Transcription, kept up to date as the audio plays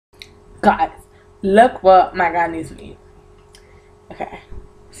Guys, look what my granny's made. Okay.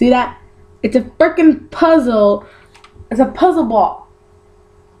 See that? It's a freaking puzzle. It's a puzzle ball.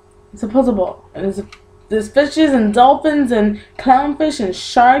 It's a puzzle ball. And there's fishes and dolphins and clownfish and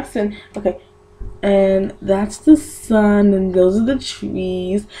sharks and okay. And that's the sun and those are the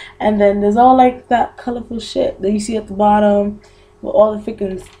trees. And then there's all like that colorful shit that you see at the bottom with all the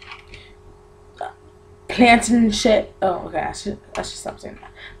freaking plants and shit. Oh, okay. I should stop saying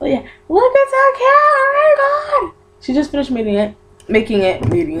that. But yeah, look, it's so cute. Oh my god. She just finished making it.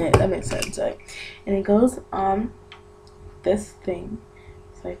 That makes sense, right? And it goes on this thing.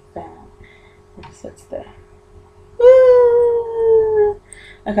 It's like that. And it sits there. Woo!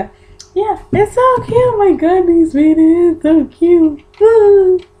 Okay. Yeah, it's so cute. My goodness, man, it's so cute.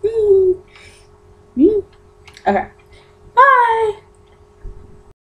 Okay.